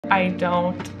I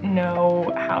don't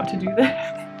know how to do this.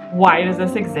 Why does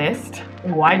this exist?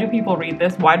 Why do people read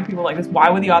this? Why do people like this? Why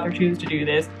would the author choose to do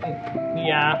this?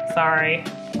 Yeah, sorry.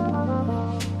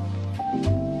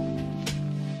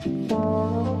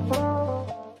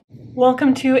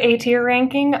 Welcome to a tier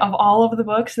ranking of all of the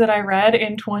books that I read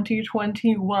in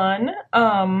 2021.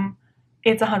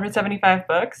 It's 175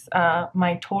 books.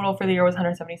 My total for the year was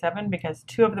 177 because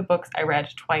 2 of the books I read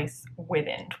twice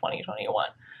within 2021.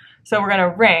 So we're gonna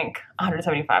rank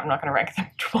 175. I'm not gonna rank them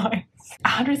twice.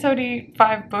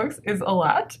 175 books is a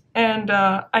lot, and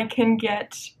I can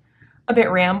get a bit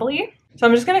rambly. So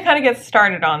I'm just gonna kind of get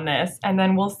started on this, and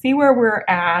then we'll see where we're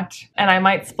at, and I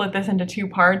might split this into 2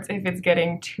 parts if it's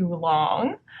getting too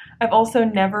long. I've also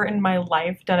never in my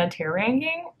life done a tier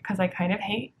ranking because I kind of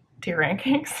hate tier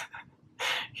rankings.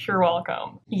 You're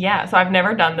welcome. Yeah, so I've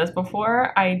never done this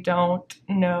before. I don't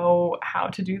know how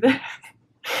to do this.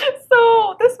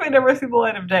 So this may never see the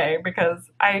light of day because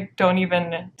I don't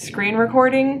even screen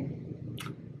recording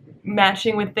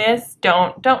matching with this.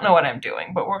 Don't know what I'm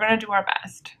doing, but we're gonna do our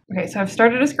best. Okay, so I've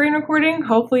started a screen recording.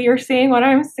 Hopefully you're seeing what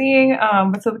I'm seeing.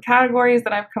 But so the categories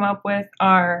that I've come up with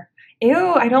are,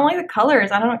 ew, I don't like the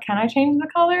colors. I don't know, can I change the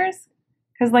colors?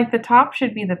 Because like the top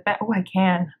should be the best. Oh, I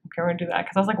can. Okay, we're gonna do that.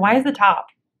 Because I was like, why is the top,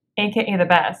 AKA the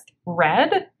best,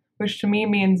 red? Which to me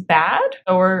means bad.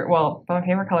 Or, well, my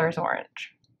favorite color is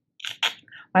orange.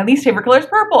 My least favorite color is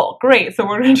purple. Great, so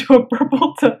we're gonna do a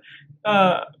purple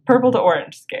to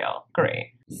orange scale.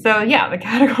 Great. So yeah, the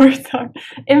categories are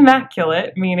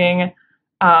immaculate, meaning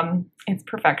it's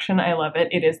perfection. I love it.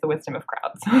 It is the wisdom of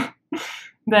crowds.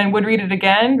 Then would read it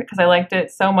again because I liked it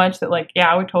so much that like,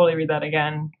 yeah, I would totally read that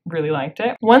again. Really liked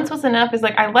it. Once was enough is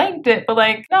like, I liked it, but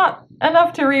like not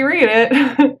enough to reread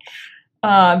it.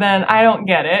 Then I don't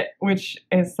get it, which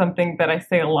is something that I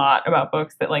say a lot about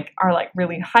books that like are like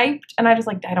really hyped and I just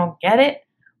like, I don't get it.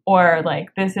 Or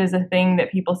like, this is a thing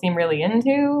that people seem really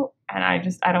into and I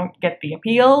don't get the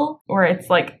appeal. Or it's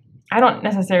like, I don't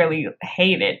necessarily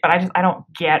hate it, but I don't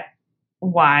get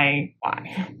why.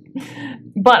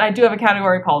 But I do have a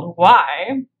category called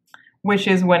why, which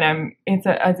is when it's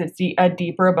a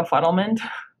deeper befuddlement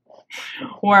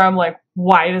where I'm like,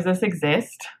 why does this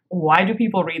exist? Why do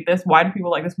people read this? Why do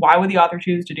people like this? Why would the author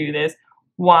choose to do this?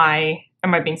 Why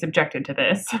am I being subjected to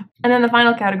this? And then the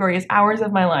final category is hours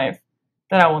of my life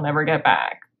that I will never get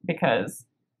back because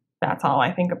that's all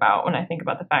I think about when I think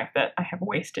about the fact that I have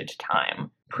wasted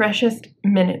time. Precious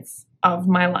minutes of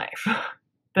my life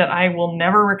that I will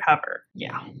never recover.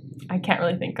 Yeah, I can't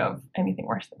really think of anything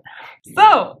worse than that.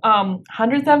 So,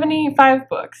 175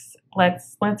 books.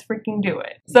 Let's freaking do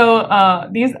it. So,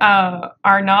 these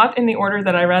are not in the order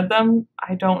that I read them.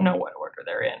 I don't know what order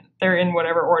they're in. They're in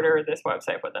whatever order this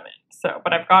website put them in. So,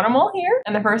 but I've got them all here.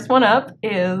 And the first one up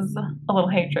is A Little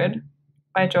Hatred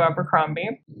by Joe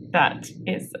Abercrombie. That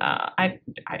is,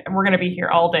 we're gonna be here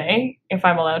all day if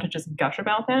I'm allowed to just gush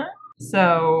about that.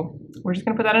 So we're just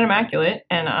gonna put that in immaculate,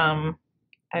 and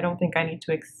I don't think I need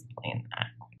to explain that.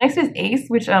 Next is Ace,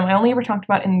 which I only ever talked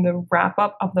about in the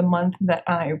wrap-up of the month that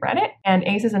I read it. And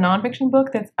Ace is a nonfiction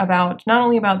book that's about, not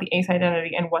only about the ace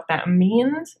identity and what that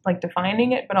means, like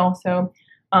defining it, but also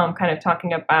kind of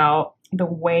talking about the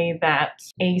way that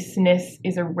aceness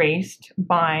is erased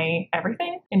by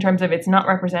everything in terms of it's not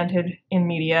represented in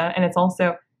media, and it's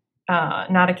also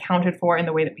not accounted for in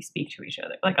the way that we speak to each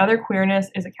other. Like other queerness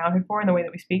is accounted for in the way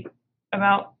that we speak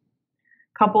about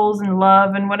couples and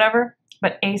love and whatever,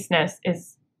 but aceness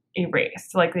is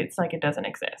erased. Like it's like it doesn't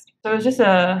exist. So it was just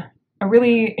a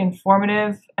really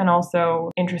informative and also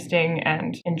interesting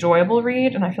and enjoyable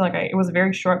read, and I feel like it was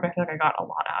very short, but I feel like I got a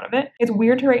lot out of it. It's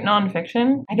weird to write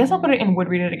nonfiction. I guess I'll put it in would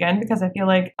read it again because I feel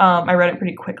like I read it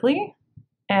pretty quickly.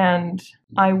 And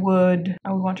I would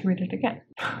want to read it again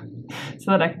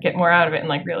so that I could get more out of it and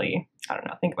like really, I don't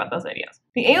know, think about those ideas.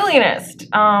 The Alienist,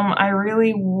 I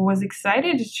really was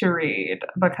excited to read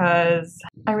because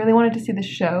I really wanted to see the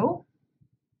show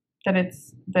that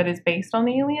is based on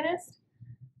The Alienist.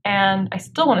 And I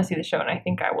still want to see the show and I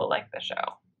think I will like the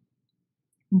show.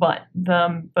 But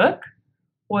the book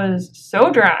was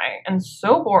so dry and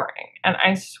so boring. And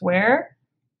I swear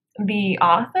the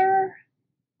author,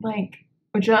 like,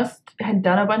 just had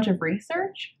done a bunch of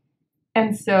research,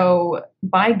 and so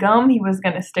by gum he was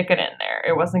going to stick it in there.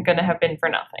 It wasn't going to have been for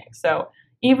nothing. So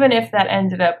even if that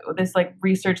ended up this like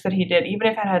research that he did, even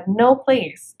if it had no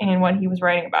place in what he was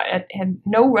writing about, it had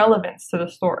no relevance to the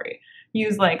story. He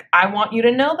was like, I want you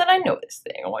to know that I know this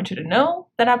thing. I want you to know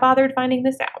that I bothered finding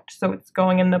this out, so it's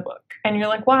going in the book. And you're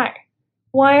like, why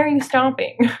are you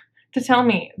stopping to tell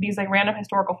me these like random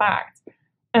historical facts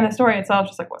And the story itself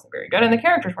just like wasn't very good, and the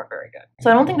characters weren't very good.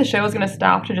 So I don't think the show is going to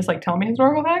stop to just like tell me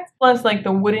historical facts. Plus, like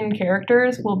the wooden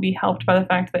characters will be helped by the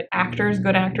fact that actors,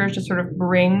 good actors, just sort of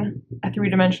bring a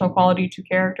three-dimensional quality to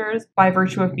characters by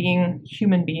virtue of being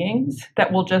human beings.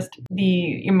 That will just,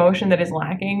 the emotion that is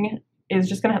lacking is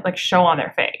just going to like show on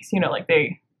their face. You know, like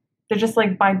they're just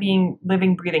like, by being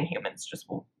living, breathing humans, just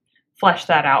will flesh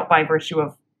that out by virtue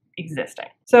of existing.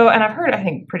 So, and I've heard, I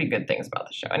think, pretty good things about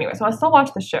the show. Anyway, so I still watch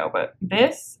the show, but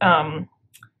this, I'm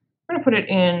gonna put it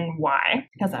in Y,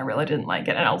 because I really didn't like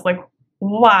it. And I was like,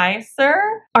 why, sir,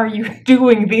 are you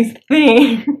doing these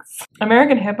things?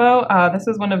 American Hippo, this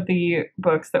is one of the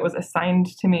books that was assigned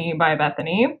to me by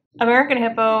Bethany. American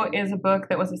Hippo is a book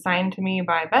that was assigned to me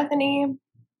by Bethany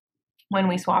when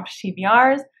we swapped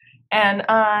TBRs, and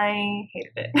I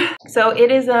hated it. So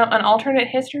it is an alternate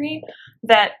history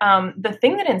that the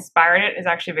thing that inspired it is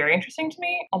actually very interesting to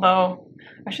me, although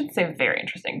I shouldn't say very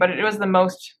interesting, but it was the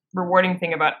most rewarding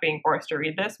thing about being forced to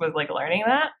read this was like learning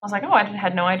that. I was like, oh, I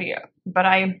had no idea. But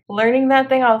learning that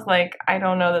thing, I was like, I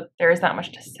don't know that there is that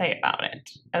much to say about it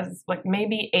as like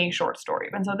maybe a short story.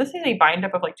 And so this is a bind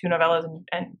up of like 2 novellas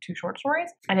and 2 short stories.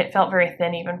 And it felt very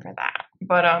thin even for that.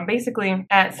 But basically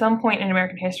at some point in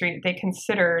American history,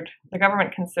 the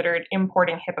government considered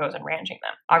importing hippos and ranching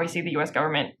them. Obviously the US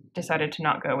government decided to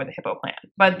not go with the hippo plan.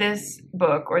 But this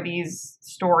book or these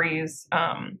stories,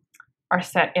 are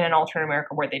set in an alternate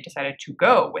America where they decided to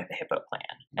go with the hippo plan.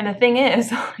 And the thing is,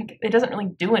 like, it doesn't really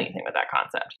do anything with that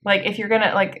concept. Like, if you're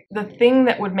gonna, like, the thing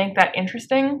that would make that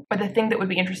interesting, or the thing that would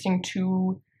be interesting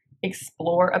to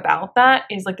explore about that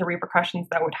is, like, the repercussions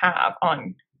that would have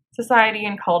on society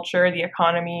and culture, the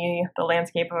economy, the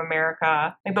landscape of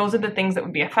America. Like, those are the things that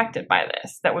would be affected by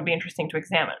this, that would be interesting to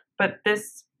examine. But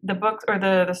the books, or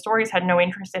the stories had no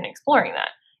interest in exploring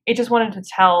that. It just wanted to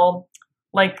tell,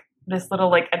 like, this little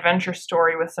like adventure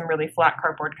story with some really flat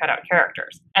cardboard cutout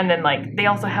characters. And then like they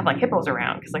also have like hippos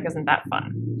around because like isn't that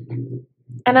fun?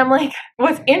 And I'm like,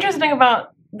 what's interesting about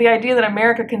the idea that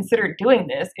America considered doing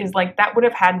this is like that would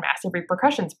have had massive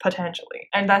repercussions potentially.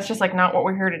 And that's just like not what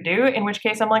we're here to do. In which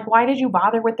case I'm like, why did you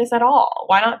bother with this at all?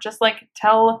 Why not just like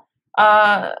tell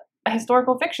a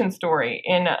historical fiction story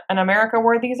in an America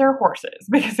where these are horses?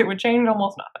 Because it would change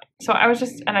almost nothing. So I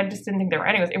just didn't think they were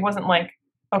anyways. It wasn't like,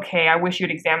 okay, I wish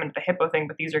you'd examined the hippo thing,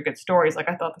 but these are good stories. Like,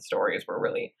 I thought the stories were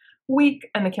really weak,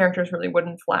 and the characters really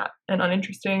wooden, flat, and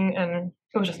uninteresting, and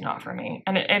it was just not for me.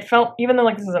 And it felt, even though,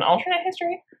 like, this is an alternate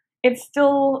history, it's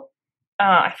still,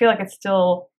 I feel like it's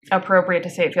still appropriate to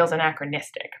say it feels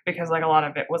anachronistic, because, like, a lot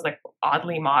of it was, like,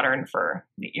 oddly modern for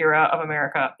the era of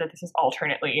America that this is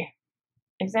alternately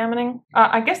examining.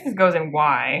 I guess this goes in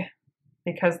why,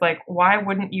 because, like, why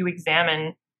wouldn't you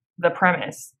examine the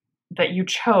premise that you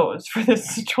chose for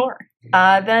this story?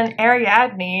 Then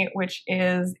Ariadne, which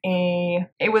is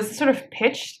it was sort of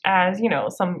pitched as, you know,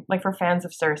 some, like for fans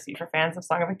of Circe, for fans of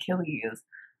Song of Achilles,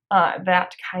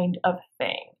 that kind of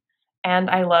thing. And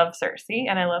I love Circe,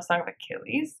 and I love Song of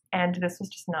Achilles, and this was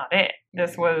just not it.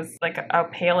 This was like a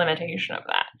pale imitation of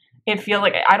that. It feels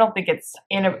like, I don't think it's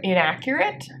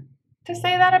inaccurate to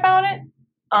say that about it.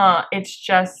 It's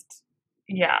just,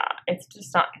 yeah, it's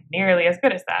just not nearly as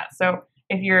good as that. So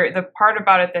the part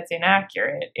about it that's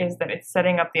inaccurate is that it's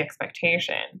setting up the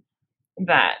expectation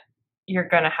that you're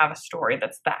going to have a story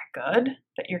that's that good,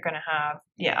 that you're going to have,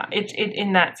 yeah, it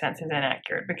in that sense is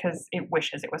inaccurate because it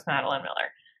wishes it was Madeline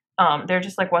Miller. There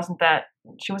just like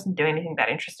she wasn't doing anything that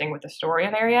interesting with the story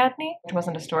of Ariadne. It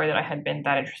wasn't a story that I had been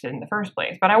that interested in the first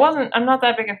place. But I'm not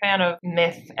that big a fan of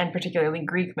myth, and particularly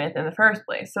Greek myth in the first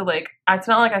place. So like, it's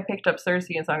not like I picked up Circe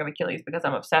and Song of Achilles because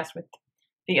I'm obsessed with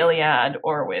the Iliad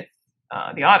or with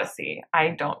the Odyssey. I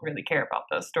don't really care about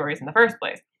those stories in the first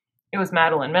place. It was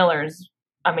Madeline Miller's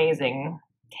amazing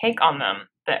take on them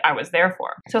that I was there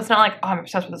for. So it's not like, oh, I'm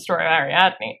obsessed with the story of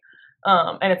Ariadne.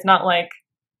 And it's not like,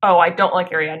 oh, I don't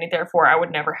like Ariadne, therefore I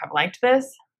would never have liked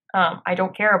this. I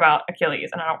don't care about Achilles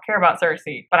and I don't care about Circe,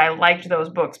 but I liked those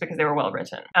books because they were well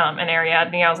written. And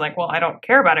Ariadne, I was like, well, I don't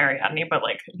care about Ariadne, but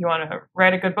like, if you want to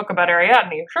write a good book about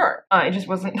Ariadne, sure. It just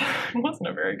wasn't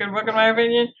a very good book in my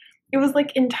opinion. It was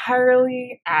like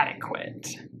entirely adequate.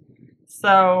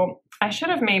 So I should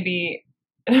have maybe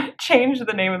changed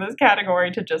the name of this category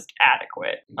to just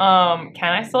adequate.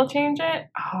 Can I still change it?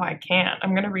 Oh, I can.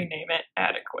 I'm going to rename it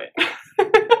adequate.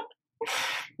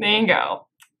 There you go.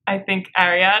 I think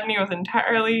Ariadne was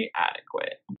entirely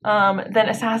adequate. Then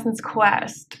Assassin's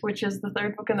Quest, which is the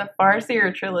 3rd book in the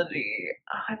Farseer trilogy.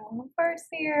 Oh, I love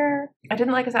Farseer. I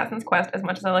didn't like Assassin's Quest as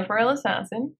much as I like Royal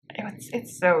Assassin.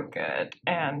 It's so good.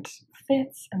 And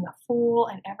Fitz and the Fool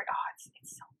and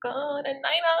it's so good. And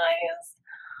Night Eyes.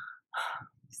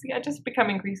 See, I just become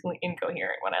increasingly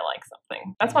incoherent when I like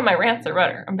something. That's why my rants are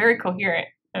better. I'm very coherent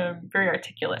and I'm very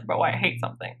articulate about why I hate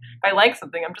something. If I like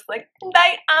something, I'm just like,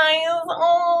 thy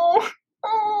eyes,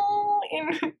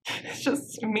 and it's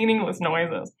just meaningless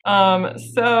noises.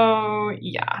 So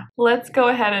yeah, let's go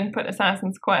ahead and put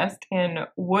Assassin's Quest in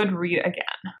would read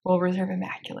again. We'll reserve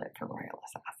Immaculate for Royal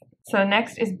Assassin. So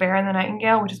next is Bear and the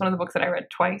Nightingale, which is one of the books that I read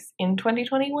twice in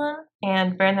 2021.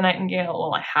 And Bear and the Nightingale,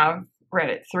 well, I have read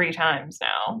it 3 times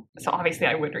now, so obviously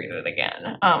I would read it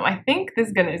again. I think this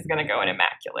is gonna go in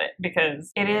Immaculate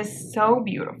because it is so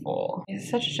beautiful. It's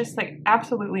such just like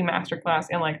absolutely masterclass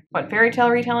in like what fairy tale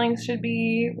retellings should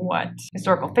be, what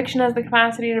historical fiction has the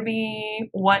capacity to be,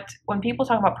 what when people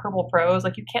talk about purple prose,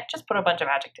 like you can't just put a bunch of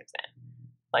adjectives in.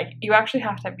 Like you actually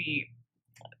have to be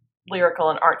lyrical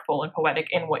and artful and poetic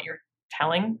in what you're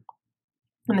telling,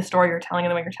 in the story you're telling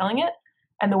and the way you're telling it.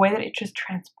 And the way that it just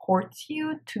transports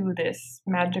you to this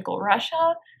magical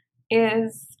Russia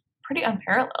is pretty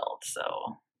unparalleled.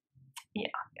 So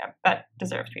yeah, that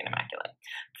deserves to be an Immaculate.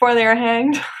 Before They Are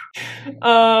Hanged,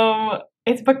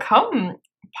 it's become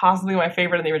possibly my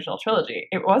favorite in the original trilogy.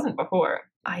 It wasn't before.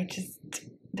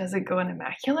 Does it go in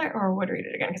Immaculate or would read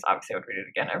it again? Because obviously I would read it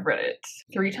again. I've read it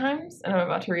 3 times and I'm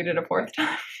about to read it a 4th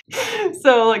time.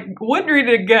 So like would read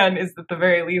it again is at the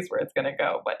very least where it's gonna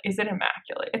go, but is it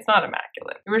Immaculate? It's not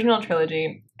Immaculate. The original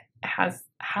trilogy has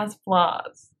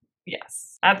flaws.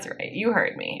 Yes, that's right. You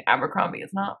heard me. Abercrombie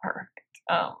is not perfect.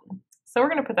 So we're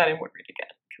gonna put that in would read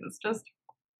again because it's just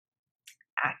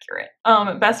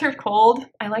accurate. Best Served Cold,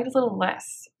 I liked a little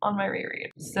less on my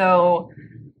reread. So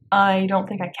I don't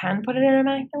think I can put it in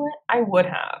Immaculate. I would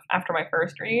have after my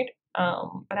first read,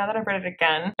 but now that I've read it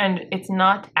again, and it's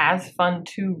not as fun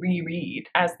to reread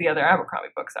as the other Abercrombie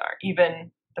books are,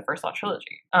 even the First Law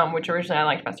Trilogy, which originally I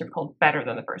liked Best Served Cold better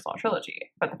than the First Law Trilogy,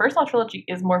 but the First Law Trilogy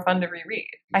is more fun to reread.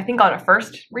 I think on a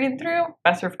first read through,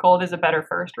 Best Served Cold is a better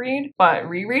first read, but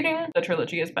rereading, the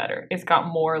trilogy is better. It's got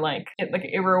more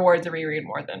it rewards a reread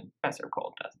more than Best Served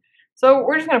Cold does. So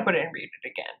we're just gonna put it and read it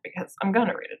again because I'm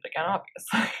gonna read it again,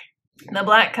 obviously. The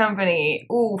Black Company,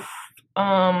 oof.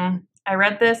 I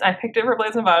read this, I picked it for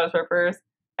Blades and Bodice Rippers,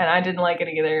 and I didn't like it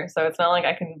either, so it's not like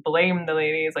I can blame the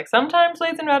ladies. Like sometimes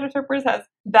Blades and Bodice Rippers has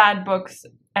bad books,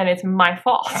 and it's my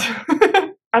fault.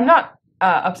 I'm not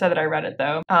upset that I read it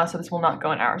though, so this will not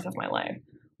go in Hours of My Life.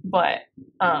 But,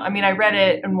 I mean, I read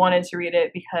it and wanted to read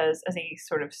it because as a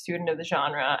sort of student of the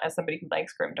genre, as somebody who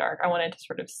likes grimdark, I wanted to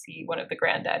sort of see one of the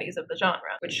granddaddies of the genre,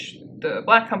 which the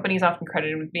Black Company is often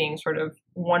credited with being sort of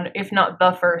one, if not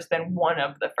the first, then one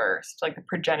of the first, like the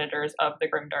progenitors of the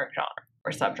grimdark genre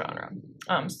or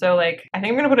subgenre. So like, I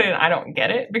think I'm gonna put it in I don't get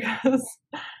it because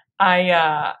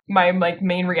my like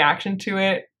main reaction to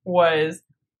it was,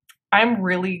 I'm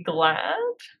really glad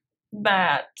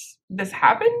that this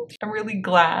happened. I'm really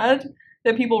glad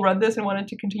that people read this and wanted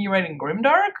to continue writing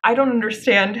grimdark. I don't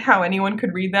understand how anyone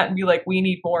could read that and be like, we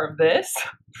need more of this,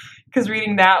 because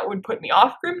reading that would put me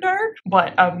off grimdark,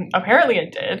 but apparently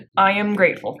it did. I am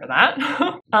grateful for that.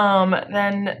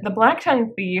 Then The Black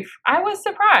Tongue Thief, I was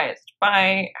surprised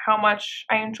by how much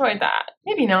I enjoyed that.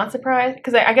 Maybe not surprised,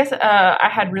 because I guess I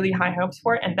had really high hopes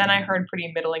for it, and then I heard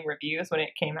pretty middling reviews when it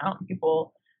came out, and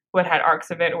people who had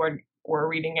arcs of it or were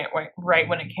reading it right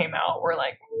when it came out were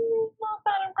like, not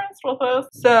that impressed with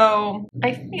this. So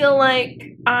I feel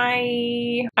like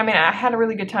I mean, I had a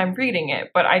really good time reading it,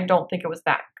 but I don't think it was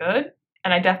that good.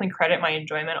 And I definitely credit my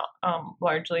enjoyment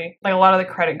largely. Like a lot of the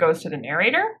credit goes to the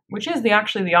narrator, which is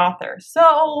actually the author.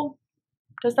 So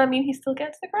does that mean he still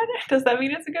gets the credit? Does that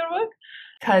mean it's a good book?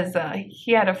 Because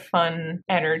he had a fun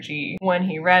energy when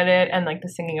he read it, and like the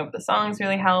singing of the songs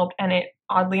really helped, and it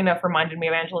oddly enough reminded me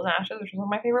of Angela's Ashes, which is one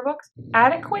of my favorite books.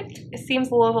 Adequate, it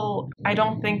seems a little, I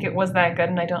don't think it was that good,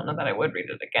 and I don't know that I would read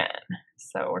it again.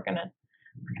 So we're gonna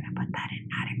put that in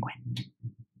Adequate.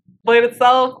 Blade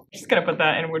itself, just gonna put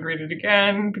that in would read it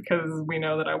again because we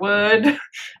know that I would.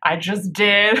 I just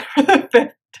did for the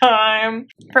 5th time.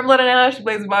 From Blood and Ash,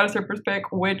 Blades and Bodice Rippers pick,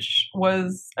 which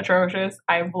was atrocious.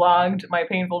 I vlogged my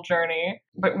painful journey,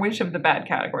 but which of the bad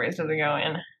categories does it go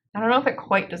in? I don't know if it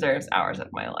quite deserves Hours of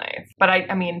My Life, but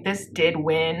I mean, this did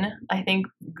win, I think,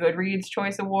 Goodreads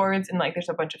Choice Awards, and like there's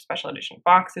a bunch of special edition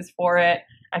boxes for it,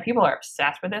 and people are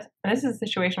obsessed with this. And this is a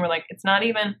situation where like, it's not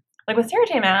even, like with Sarah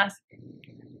J Maas,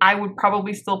 I would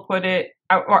probably still put it,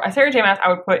 or Sarah J Maas I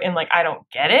would put in like, I don't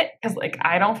get it, because like,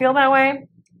 I don't feel that way,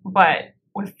 but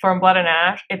From Blood and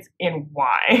Ash, it's in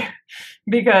why.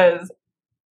 Because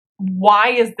why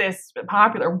is this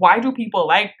popular? Why do people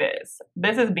like this?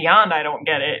 This is beyond I don't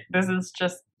get it. This is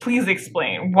just, please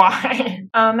explain why.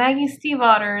 Maggie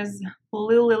Stiefvater's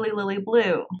Blue Lily Lily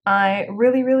Blue. I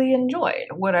really, really enjoyed.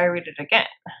 Would I read it again?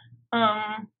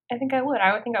 I think I would.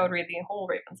 I would think I would read the whole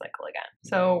Raven cycle again.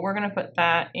 So we're gonna put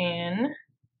that in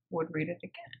would read it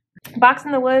again. Box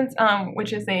in the Woods,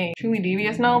 which is a Truly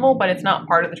Devious novel, but it's not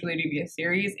part of the Truly Devious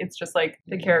series. It's just like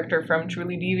the character from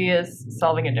Truly Devious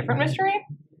solving a different mystery.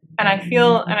 And I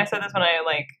feel, and I said this when I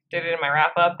like did it in my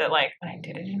wrap up, that like when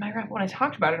I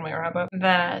talked about it in my wrap up,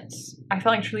 that I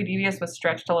felt like Truly Devious was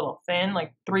stretched a little thin.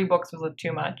 Like 3 books was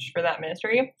too much for that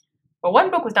mystery, but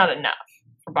 1 book was not enough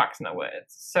for Box in the Woods.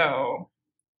 So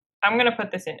I'm gonna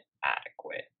put this in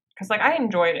adequate because like I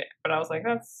enjoyed it, but I was like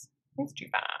that's too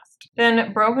fast.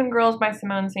 Then Broken Girls by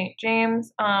Simone St.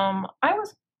 James. I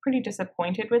was pretty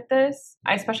disappointed with this,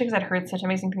 especially because I'd heard such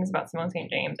amazing things about Simone St.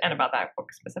 James and about that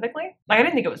book specifically. Like I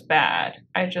didn't think it was bad.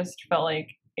 I just felt like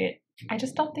I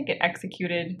just don't think it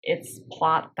executed its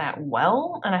plot that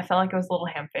well, and I felt like it was a little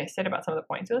ham-fisted about some of the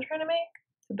points it was trying to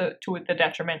make to the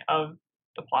detriment of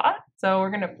the plot. So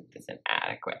we're gonna put this in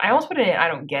adequate. I almost put it in I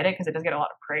don't get it because it does get a lot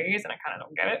of praise and I kind of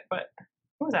don't get it, but it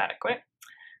was adequate.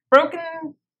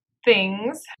 Broken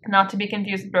Things, not to be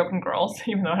confused with Broken Girls,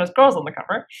 even though it has girls on the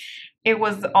cover. It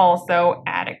was also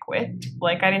adequate.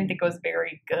 Like I didn't think it was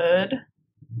very good,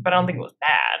 but I don't think it was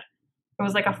bad. It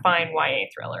was like a fine YA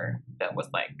thriller that was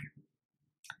like,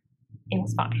 it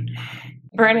was fine.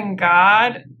 Burning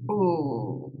God,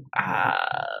 ooh,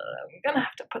 I'm gonna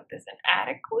have to put this in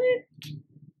adequate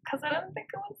because I didn't think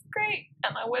it was great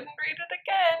and I wouldn't read it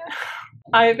again.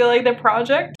 I feel like the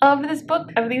project of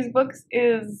these books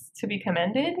is to be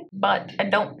commended, but I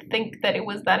don't think that it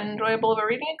was that enjoyable of a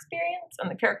reading experience,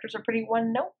 and the characters are pretty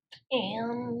one note,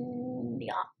 and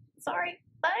yeah, sorry.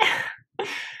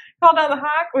 Called Down the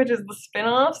Hawk, which is the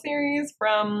spin-off series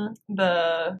from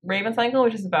the Raven cycle,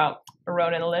 which is about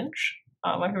Ronan Lynch,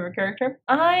 my favorite character.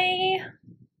 I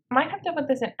might have to put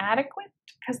this in adequate,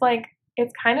 because like,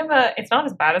 it's not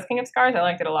as bad as King of Scars. I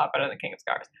liked it a lot better than King of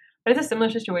Scars. But it's a similar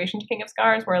situation to King of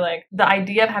Scars where like the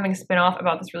idea of having a spin-off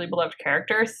about this really beloved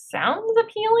character sounds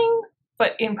appealing,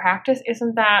 but in practice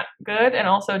isn't that good. And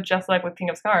also just like with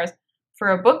King of Scars, for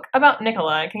a book about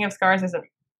Nikolai, King of Scars isn't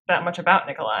that much about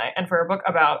Nikolai. And for a book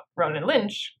about Ronan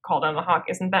Lynch, Called Down the Hawk,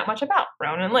 isn't that much about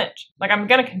Ronan Lynch. Like I'm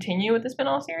gonna continue with the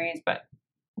spin-off series, but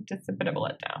it's a bit of a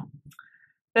letdown.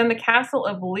 Then The Castle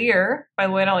of Lear by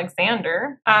Lloyd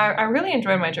Alexander. I really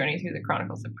enjoyed my journey through the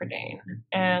Chronicles of Prydain,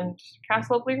 and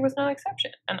Castle of Lear was no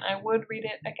exception, and I would read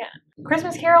it again.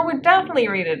 Christmas Carol would definitely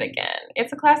read it again.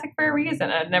 It's a classic for a reason.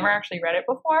 I'd never actually read it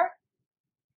before,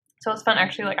 so it's fun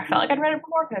actually. Like I felt like I'd read it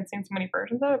before because I'd seen so many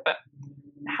versions of it, but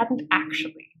I hadn't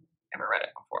actually ever read it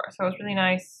before, so it was really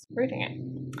nice reading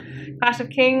it. Clash of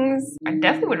Kings. I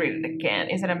definitely would read it again.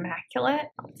 Is it immaculate?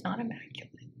 No, it's not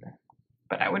immaculate.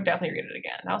 But I would definitely read it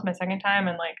again. That was my second time,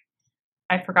 and like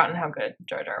I'd forgotten how good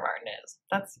George R. R. Martin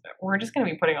is. We're just gonna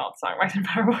be putting all the Song of Ice and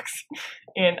Fire books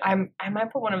in. I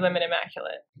might put one of them in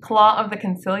immaculate. Claw of the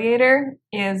Conciliator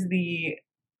is the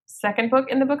second book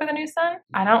in the Book of the New Sun.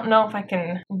 I don't know if I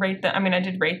can rate them. I mean, I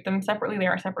did rate them separately. They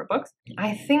are separate books.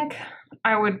 I think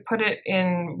I would put it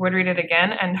in would read it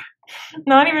again, and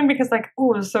not even because like,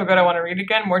 oh, it was so good I want to read it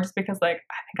again, more just because like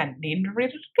I think I need to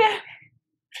read it again.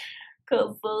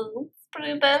 Because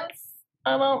pretty dense.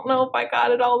 I don't know if I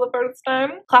got it all the first time.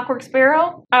 Clockwork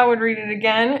Sparrow, I would read it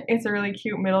again. It's a really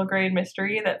cute middle grade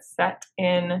mystery that's set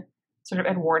in sort of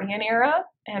Edwardian era,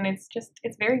 and it's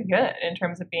very good in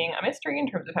terms of being a mystery, in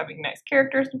terms of having nice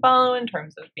characters to follow, in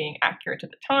terms of being accurate to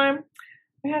the time.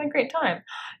 I had a great time.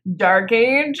 Dark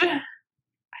Age, I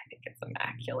think it's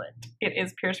immaculate. It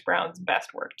is Pierce Brown's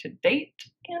best work to date,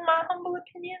 in my humble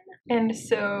opinion, and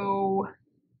so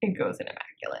it goes in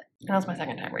immaculate. And that was my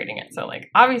second time reading it, so like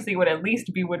obviously would at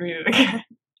least be would read it again,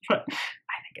 but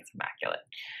I think it's immaculate.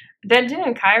 Dead Gin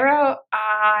in Cairo,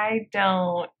 I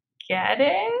don't get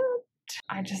it.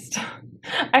 I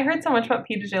heard so much about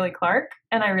Peter J. Clark,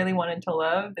 and I really wanted to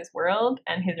love this world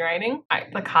and his writing.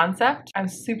 The concept, I'm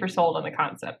super sold on the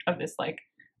concept of this like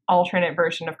alternate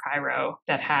version of Cairo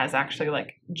that has actually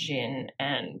like jinn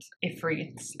and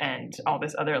ifrits and all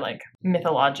this other like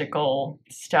mythological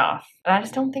stuff. And I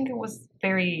just don't think it was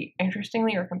very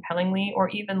interestingly or compellingly or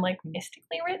even like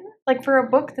mystically written. Like for a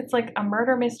book that's like a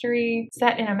murder mystery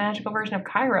set in a magical version of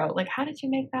Cairo, like how did you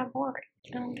make that boring?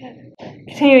 I don't get it.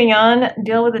 Continuing on,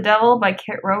 Deal with the Devil by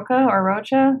Kit Rocha or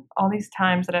Rocha. All these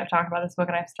times that I've talked about this book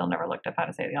and I've still never looked up how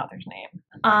to say the author's name.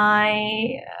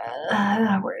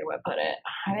 Where do I put it?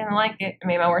 I didn't like it. It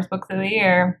made my worst books of the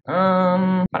year.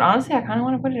 But honestly, I kind of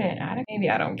want to put it in attic. Maybe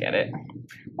I don't get it.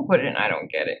 I'll put it in I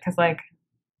don't get it because like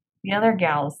the other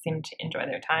gals seem to enjoy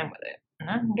their time with it.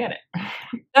 I don't get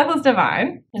it. Deathless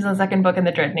Divide is the second book in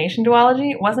the Dread Nation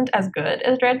duology. It wasn't as good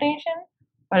as Dread Nation,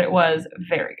 but it was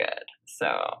very good. So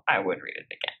I would read it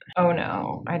again. Oh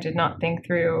no, I did not think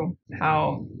through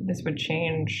how this would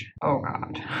change. Oh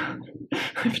god.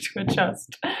 I have to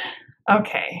adjust.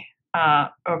 Okay.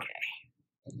 Okay.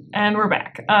 And we're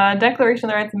back. Declaration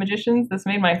of the Rights of Magicians. This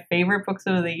made my favorite books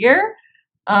of the year.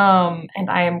 And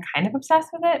I am kind of obsessed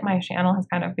with it. My channel has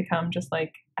kind of become just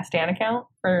like a stan account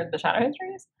for the Shadow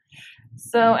Histories.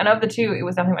 So, and of the two, it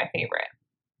was definitely my favorite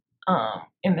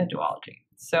in the duology.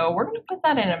 So we're going to put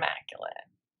that in Immaculate.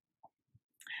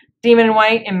 Demon in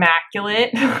White,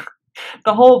 Immaculate.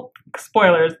 The whole,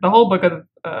 spoilers, the whole book of,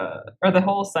 or the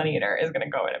whole Sun Eater is going to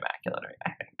go in Immaculate, I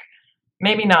think.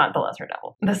 Maybe not the Lesser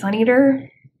Devil. The Sun Eater,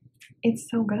 it's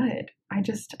so good. I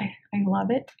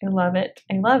love it. I love it.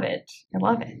 I love it. I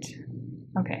love it.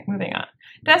 Okay, moving on.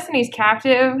 Destiny's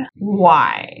Captive.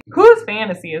 Why? Whose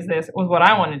fantasy is this? Was what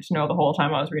I wanted to know the whole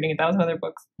time I was reading it. That was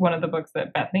one of the books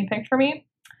that Bethany picked for me.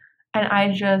 And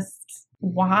I just,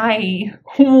 why?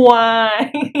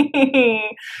 Why?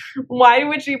 Why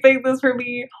would she pick this for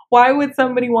me? Why would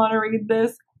somebody want to read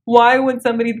this? Why would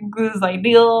somebody think this is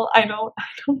ideal? I don't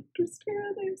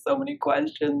understand. I have so many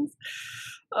questions.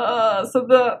 So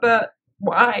the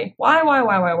why?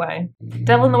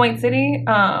 Devil in the White City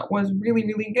was really,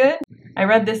 really good. I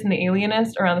read this in The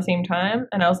Alienist around the same time,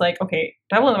 and I was like, okay,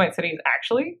 Devil in the White City is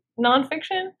actually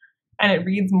nonfiction, and it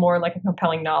reads more like a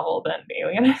compelling novel than The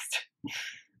Alienist.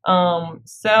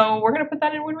 So we're gonna put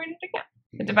that in Would Read It Again.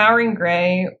 The Devouring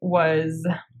Grey was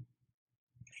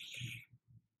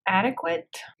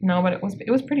adequate. No, but it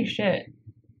was pretty shit,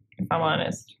 if I'm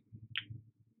honest.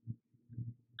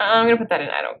 I'm gonna put that in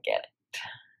I don't get it.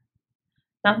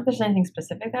 Not that there's anything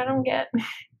specific that I don't get,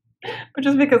 but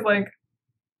just because like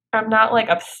I'm not like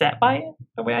upset by it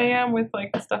the way I am with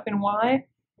like the stuff in Y,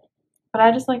 but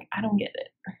I just like I don't get it.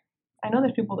 I know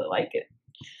there's people that like it,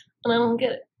 and I don't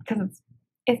get it because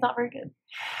it's not very good.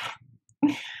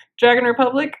 Dragon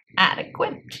Republic,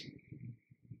 adequate.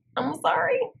 I'm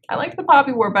sorry. I liked the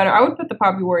Poppy War better. I would put the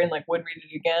Poppy War in like Would Read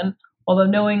It Again. Although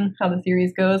knowing how the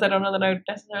series goes, I don't know that I would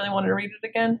necessarily want to read it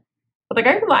again. But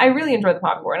like I really enjoyed the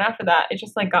Poppy War, and after that, it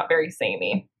just like got very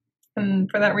samey, and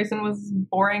for that reason was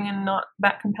boring and not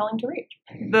that compelling to read.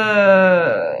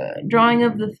 The Drawing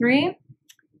of the Three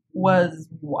was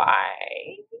why.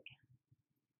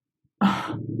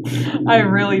 I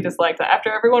really disliked that. After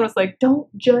everyone was like, "Don't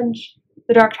judge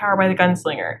The Dark Tower by the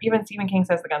Gunslinger," even Stephen King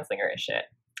says the Gunslinger is shit.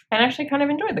 And I actually kind of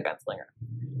enjoyed the Gunslinger.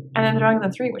 And then The Drawing of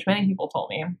the Three, which many people told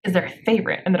me is their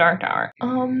favorite in The Dark Tower.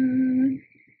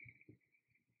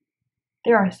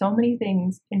 There are so many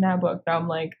things in that book that I'm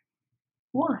like,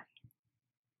 why?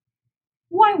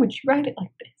 Why would you write it like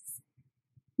this?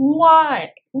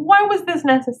 Why? Why was this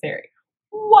necessary?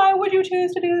 Why would you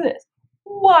choose to do this?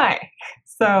 Why?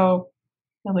 So,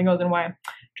 nothing goes in why.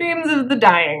 Dreams of the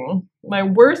Dying, my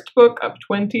worst book of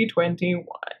 2021.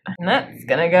 And that's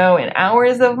gonna go in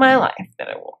Hours of My Life that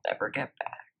I will never get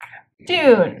back.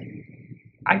 Dune.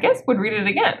 I guess would read it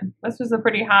again. This was a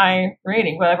pretty high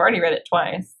rating, but I've already read it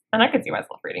twice, and I could see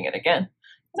myself reading it again.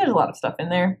 There's a lot of stuff in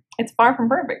there. It's far from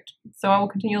perfect, so I will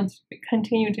continue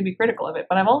to be critical of it,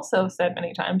 but I've also said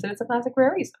many times that it's a classic for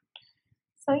a reason.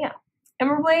 So yeah,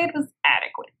 Emberblade was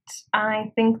adequate.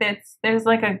 I think that there's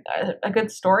like a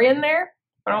good story in there,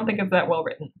 but I don't think it's that well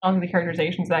written. I don't think the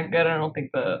characterization's that good. I don't think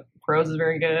the prose is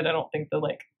very good. I don't think the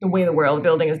way the world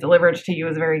building is delivered to you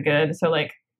is very good. So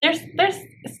like, there's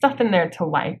stuff in there to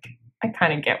like. I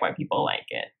kind of get why people like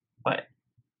it, but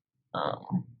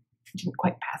it didn't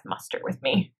quite pass muster with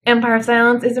me. Empire of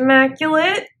Silence is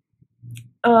immaculate.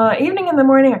 Evening in the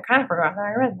Morning, I kind of forgot that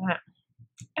I read that.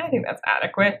 I think that's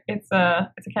adequate. It's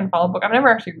a Ken Follett book. I've never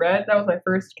actually read. That was my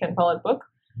first Ken Follett book.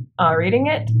 Reading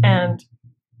it, and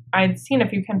I'd seen a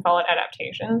few Ken Follett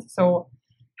adaptations. So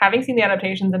having seen the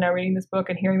adaptations and now reading this book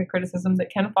and hearing the criticisms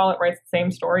that Ken Follett writes the same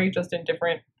story just in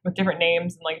with different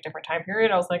names and like a different time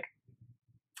period, I was like,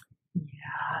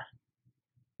 yeah,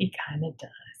 he kind of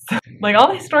does. Like all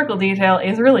the historical detail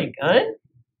is really good.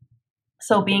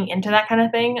 So being into that kind of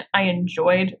thing, I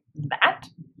enjoyed that.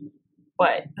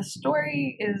 But the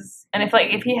story is, and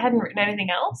if he hadn't written anything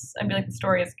else, I'd be like, the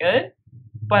story is good.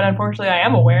 But unfortunately, I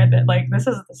am aware that like this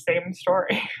is the same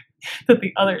story that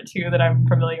the other two that I'm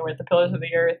familiar with, The Pillars of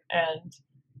the Earth and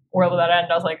World Without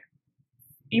End. I was like,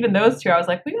 even those two, I was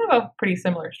like, we have a pretty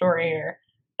similar story here.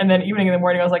 And then Evening in the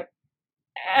Morning, I was like,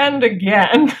 and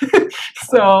again.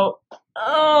 So,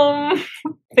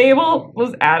 Fable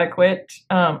was adequate.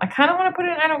 I kind of want to put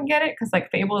it in I don't get it because like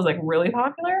Fable is like really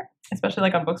popular, especially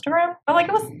like on Bookstagram. But like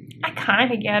I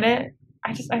kind of get it.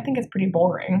 I think it's pretty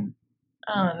boring.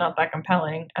 not that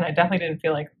compelling, and I definitely didn't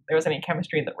feel like there was any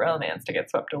chemistry in the romance to get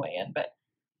swept away in, but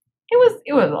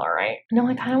it was all right. No,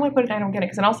 I kind of want to put it. I don't get it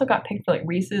because it also got picked for like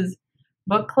Reese's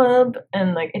book club,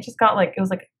 and like it just got like it was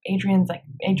like Adrian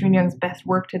Young's best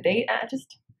work to date.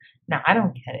 I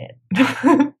don't get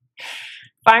it.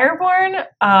 Fireborn,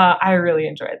 I really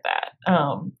enjoyed that,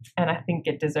 and I think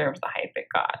it deserves the hype it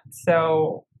got.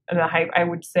 So the hype, I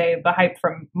would say, the hype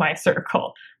from my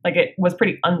circle, like it was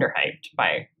pretty underhyped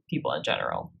by people in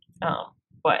general.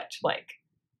 But like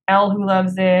Elle, who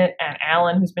loves it, and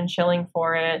Alan, who's been shilling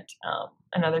for it,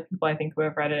 and other people I think who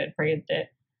have read it and praised it,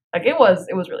 like it was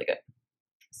really good.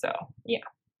 So yeah,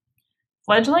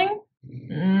 Fledgling.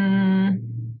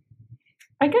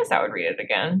 I guess I would read it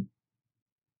again.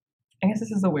 I guess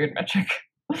this is a weird metric.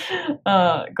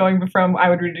 Going from I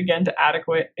would read it again to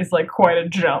adequate is like quite a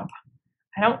jump.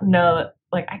 I don't know that,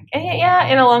 like,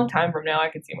 in a long time from now, I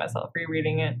could see myself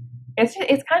rereading it.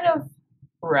 It's kind of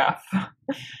rough.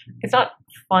 It's not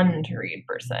fun to read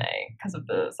per se because of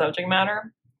the subject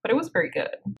matter, but it was very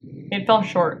good. It fell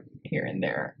short here and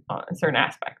there in certain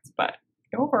aspects, but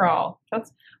overall,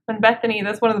 that's one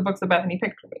of the books that Bethany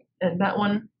picked for me, and that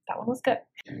one was good.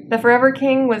 The Forever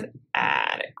King was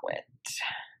adequate.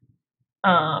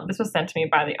 This was sent to me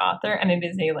by the author, and it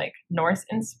is a like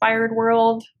Norse-inspired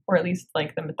world, or at least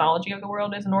like the mythology of the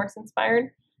world is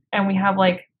Norse-inspired. And we have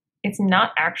like, it's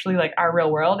not actually like our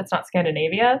real world. It's not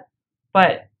Scandinavia,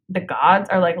 but the gods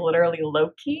are like literally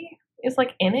Loki is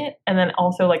like in it, and then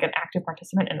also like an active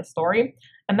participant in the story.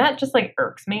 And that just like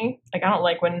irks me. Like I don't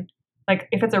like when, like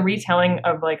if it's a retelling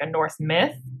of like a Norse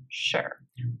myth, sure.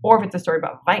 Or if it's a story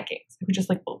about Vikings who just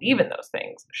like believe in those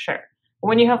things, sure. But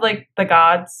when you have like the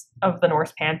gods of the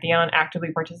Norse pantheon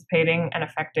actively participating and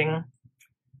affecting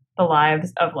the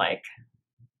lives of like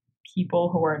people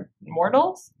who are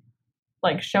mortals,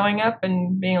 like showing up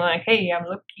and being like, hey, I'm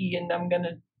Loki and I'm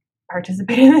gonna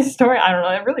participate in this story, I don't know,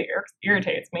 it really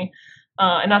irritates me.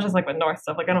 And not just like with Norse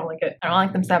stuff, like I don't like it. I don't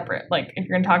like them separate. Like if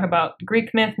you're gonna talk about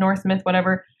Greek myth, Norse myth,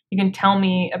 whatever, you can tell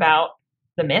me about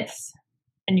the myths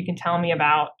and you can tell me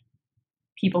about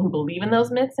people who believe in those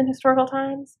myths in historical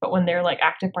times, but when they're like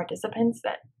active participants,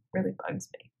 that really bugs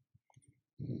me.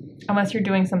 Unless you're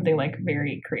doing something like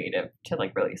very creative to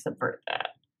like really subvert that,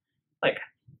 like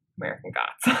American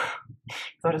Gods.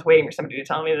 So I'm just waiting for somebody to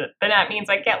tell me that means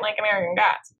I can't like American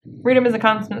Gods. Freedom is a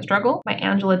Constant Struggle by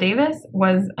Angela Davis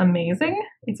was amazing.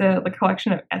 It's a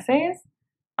collection of essays.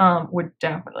 Would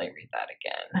definitely read that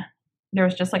again. There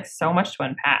was just like so much to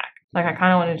unpack. Like I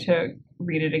kind of wanted to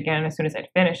read it again as soon as I'd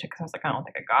finished it because I was like, I don't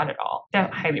think I got it all. I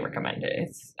highly recommend it.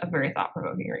 It's a very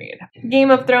thought-provoking read. Game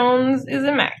of Thrones is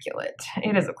immaculate.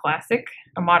 It is a classic,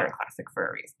 a modern classic for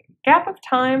a reason. Gap of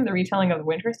Time, the retelling of The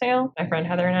Winter's Tale. My friend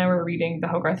Heather and I were reading the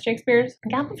Hogarth Shakespeare's.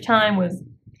 Gap of Time was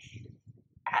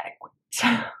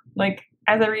adequate. Like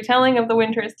as a retelling of The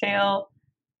Winter's Tale,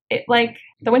 it like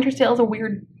The Winter's Tale is a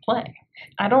weird play.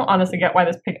 I don't honestly get why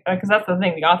this pick, because that's the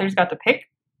thing. The authors got to pick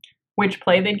which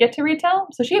play they'd get to retell.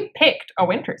 So she picked A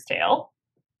Winter's Tale,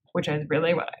 which is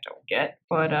really what I don't get.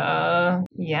 But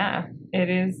yeah, it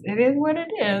is what it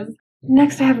is.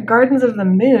 Next I have Gardens of the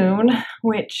Moon,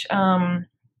 which I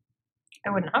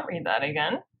would not read that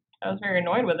again. I was very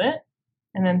annoyed with it.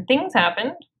 And then things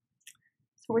happened.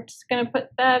 So we're just gonna put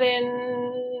that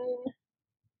in.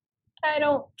 I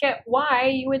don't get why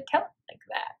you would tell it like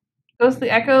that.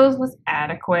 Ghostly Echoes was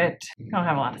adequate. I don't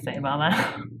have a lot to say about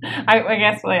that. I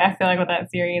guess like I feel like with that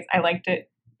series, I liked it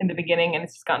in the beginning and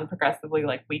it's just gotten progressively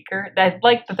like weaker. I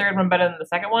liked the third one better than the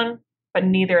second one, but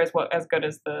neither is as good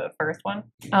as the first one.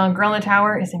 Girl in the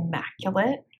Tower is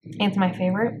immaculate. It's my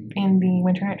favorite in the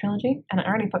Winter Night trilogy, and I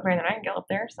already put Ray the Nightingale up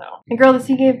there, so. The Girl the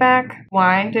Sea Gave Back.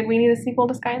 Why did we need a sequel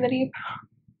to Sky in the Deep?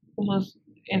 This was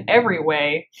in every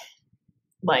way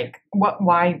like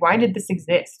why did this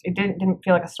exist? It didn't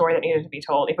feel like a story that needed to be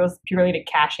told. If it was purely to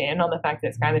cash in on the fact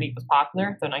that Sky in the Deep was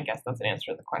popular, then I guess that's an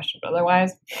answer to the question. But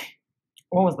otherwise,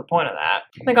 what was the point of that?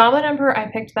 The Goblin Emperor,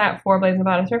 I picked that for Blades and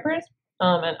Bodice Rippers,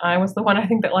 and I was the one I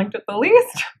think that liked it the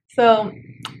least. So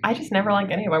I just never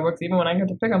like any of my books, even when I get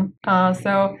to pick them.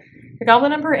 So The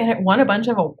Goblin Emperor, and it won a bunch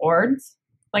of awards.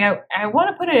 Like I want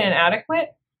to put it in adequate,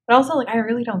 but also like I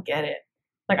really don't get it.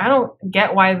 Like, I don't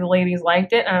get why the ladies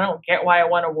liked it, and I don't get why it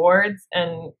won awards,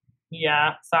 and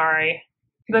yeah, sorry.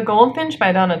 The Goldfinch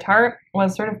by Donna Tartt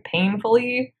was sort of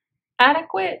painfully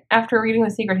adequate after reading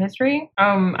The Secret History.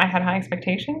 I had high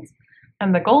expectations,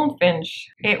 and The Goldfinch,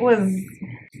 it was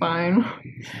fine.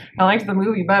 I liked the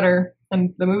movie better,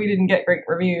 and the movie didn't get great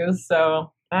reviews,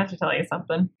 so that should tell you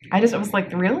something. I was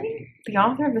like, really? The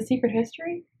author of The Secret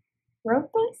History wrote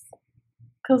this?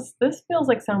 Because this feels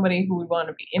like somebody who would want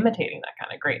to be imitating that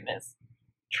kind of greatness.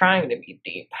 trying to be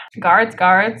deep. Guards,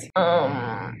 is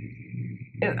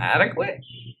adequate.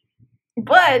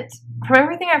 But from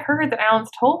everything I've heard that Alan's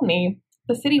told me,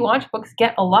 the City Watch books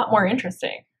get a lot more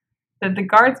interesting. The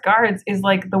Guards is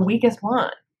like the weakest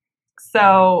one.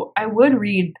 So I would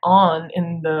read on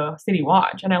in the City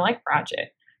Watch, and I like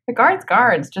Pratchett. The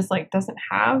Guards just like doesn't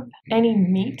have any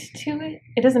meat to it.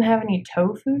 It doesn't have any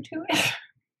tofu to it.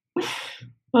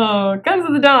 Oh, Guns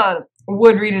of the Dawn.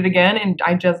 Would read it again, and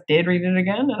I just did read it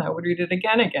again, and I would read it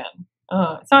again.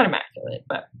 It's not immaculate,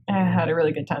 but I had a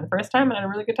really good time the first time, and I had a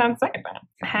really good time the second time.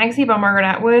 Hagsy by Margaret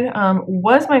Atwood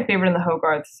was my favorite in the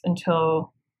Hogarths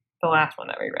until the last one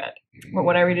that we read. But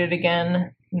would I read it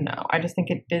again? No. I just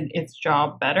think it did its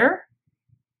job better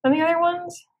than the other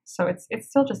ones. So it's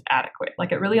still just adequate.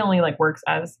 Like, it really only like works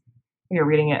as you're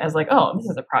reading it as like, oh, this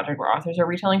is a project where authors are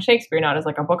retelling Shakespeare, not as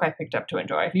like a book I picked up to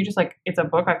enjoy. If you just like, it's a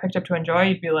book I picked up to enjoy,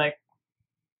 you'd be like,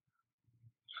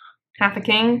 Half a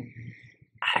King,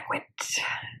 adequate.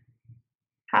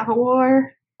 Half a War,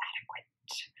 adequate.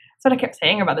 That's what I kept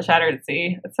saying about The Shattered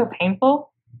Sea. It's so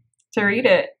painful to read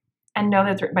it and know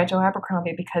that it's written by Joe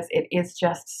Abercrombie because it is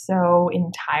just so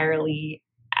entirely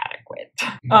adequate.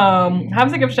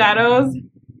 Hamsick of Shadows.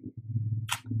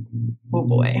 Oh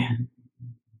boy.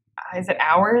 Is it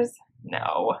hours?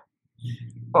 No.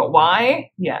 But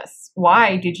why? Yes.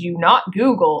 Why did you not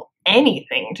Google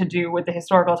anything to do with the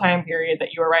historical time period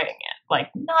that you were writing in? Like,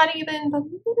 not even the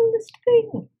littlest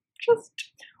thing. Just,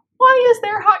 why is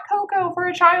there hot cocoa for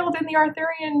a child in the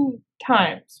Arthurian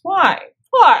times? Why?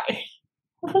 Why?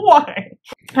 Why?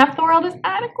 Half the World is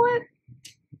adequate.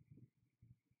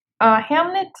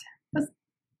 Hamnet was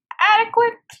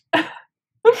adequate.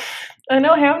 I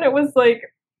know Hamnet was like,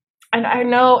 and I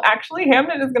know actually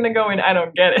Hamnet is gonna go in I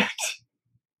don't get it.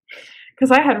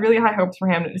 Because I had really high hopes for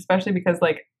Hamnet, especially because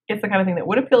like it's the kind of thing that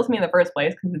would appeal to me in the first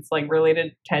place because it's like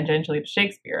related tangentially to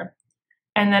Shakespeare.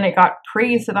 And then it got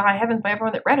praised to the high heavens by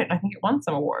everyone that read it, and I think it won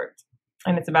some awards.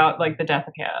 And it's about like the death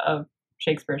of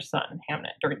Shakespeare's son,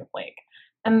 Hamnet, during the plague.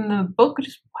 And the book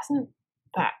just wasn't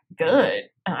that good.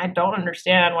 And I don't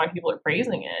understand why people are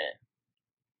praising it.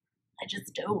 I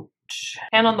just don't.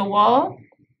 Hand on the Wall.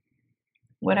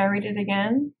 Would I read it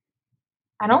again?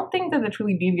 I don't think that the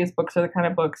truly devious books are the kind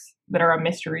of books that are a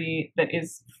mystery that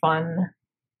is fun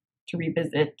to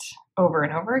revisit over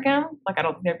and over again. Like, I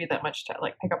don't think there'd be that much to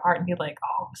like pick apart and be like,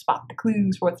 oh, spot the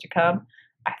clues for what's to come.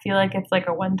 I feel like it's like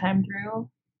a one-time through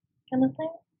kind of thing.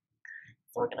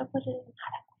 So we're gonna put it in.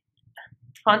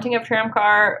 Haunting of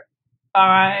Tramcar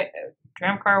by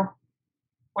Tramcar.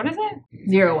 What is it?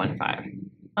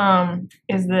 015.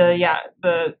 Is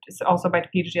it's also by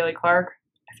P.J. Daly Clark.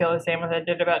 I feel the same as I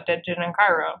did about Dead Gin in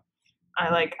Cairo. I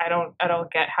don't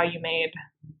get how you made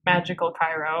magical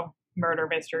Cairo murder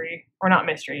mystery, or not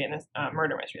mystery in this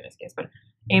murder mystery in this case, but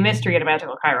a mystery in a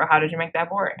magical Cairo. How did you make that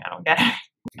boring? I don't get it.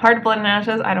 Heart of Blood and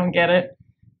Ashes. I don't get it.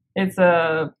 It's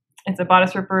a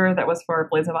bodice ripper that was for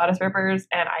Blades of Bodice Rippers,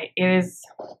 and I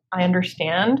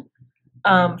understand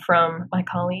from my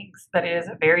colleagues that it is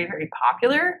a very, very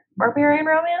popular barbarian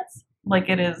romance. Like,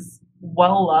 it is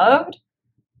well loved.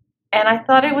 And I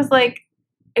thought it wasn't like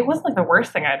the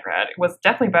worst thing I'd read. It was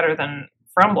definitely better than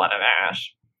From Blood and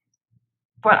Ash.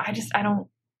 But I don't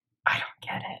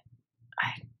get it.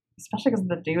 Especially because of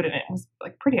the dude in it. It was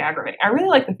like pretty aggravating. I really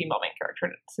like the female main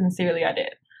character. Sincerely, I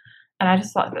did. And I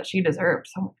just thought that she deserved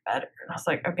so much better. And I was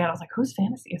like, whose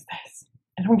fantasy is this?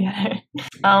 I don't get it.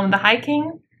 The High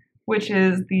King, which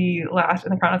is the last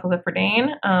in the Chronicles of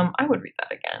Verdane. I would read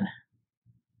that again.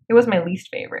 It was my least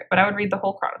favorite, but I would read the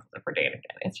whole Chronicles of Verdane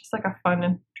again. It's just like a fun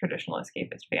and traditional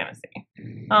escapist fantasy.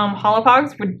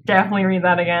 Holopogs, would definitely read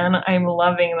that again. I'm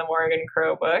loving the Morgan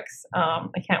Crow books.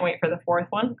 I can't wait for the fourth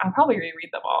one. I'll probably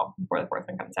reread them all before the fourth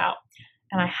one comes out.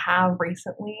 And I have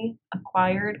recently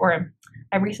acquired, or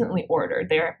I recently ordered.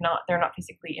 They're not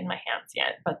physically in my hands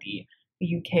yet, but the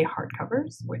UK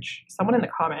hardcovers, which someone in the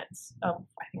comments, I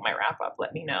think my wrap up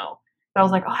let me know. But I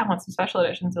was like, oh, I want some special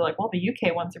editions. They're like, well, the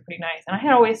UK ones are pretty nice. And I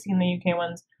had always seen the UK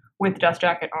ones with Dust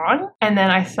Jacket on. And then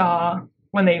I saw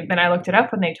then I looked it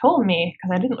up when they told me,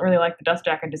 because I didn't really like the Dust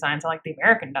Jacket designs. I like the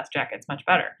American Dust Jackets much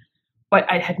better. But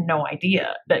I had no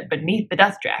idea that beneath the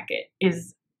Dust Jacket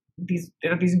is these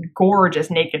gorgeous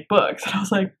naked books. And I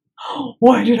was like, oh,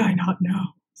 why did I not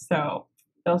know? So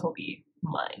those will be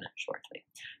mine shortly.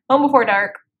 Home Before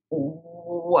Dark.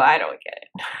 I don't get it.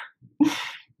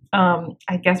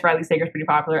 I guess Riley Sager's pretty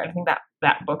popular, and I think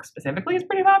that book specifically is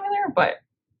pretty popular, but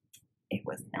it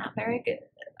was not very good.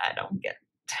 I don't get it.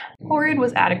 Horrid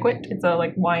was adequate. It's a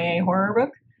like YA horror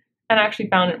book, and I actually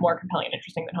found it more compelling and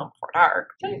interesting than Home Before Dark.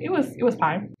 So it was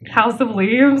fine. House of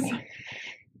Leaves.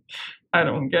 I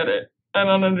don't get it. I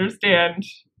don't understand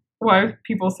why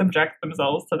people subject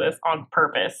themselves to this on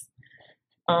purpose.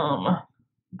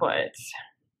 But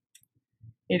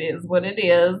it is what it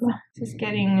is. This is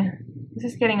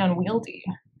getting unwieldy.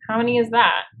 How many is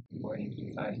that? 40,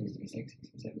 55, 66,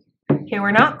 67. Okay,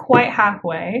 we're not quite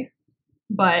halfway,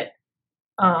 but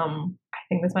I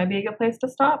think this might be a good place to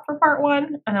stop for part 1,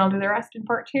 and then I'll do the rest in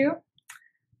part 2.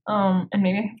 And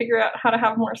maybe I can figure out how to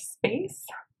have more space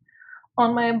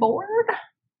on my board.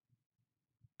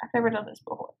 I've never done this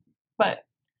before, but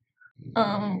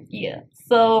yeah.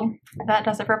 So that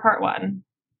does it for part 1.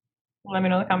 Let me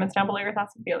know in the comments down below your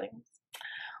thoughts and feelings.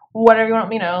 Whatever you want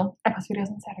me to know. I post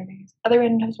videos on Saturdays. Other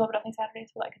random times, but definitely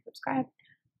Saturdays. So like and subscribe.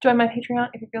 Join my Patreon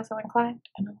if you feel so inclined,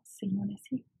 and I'll see you when I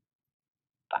see you.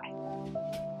 Bye.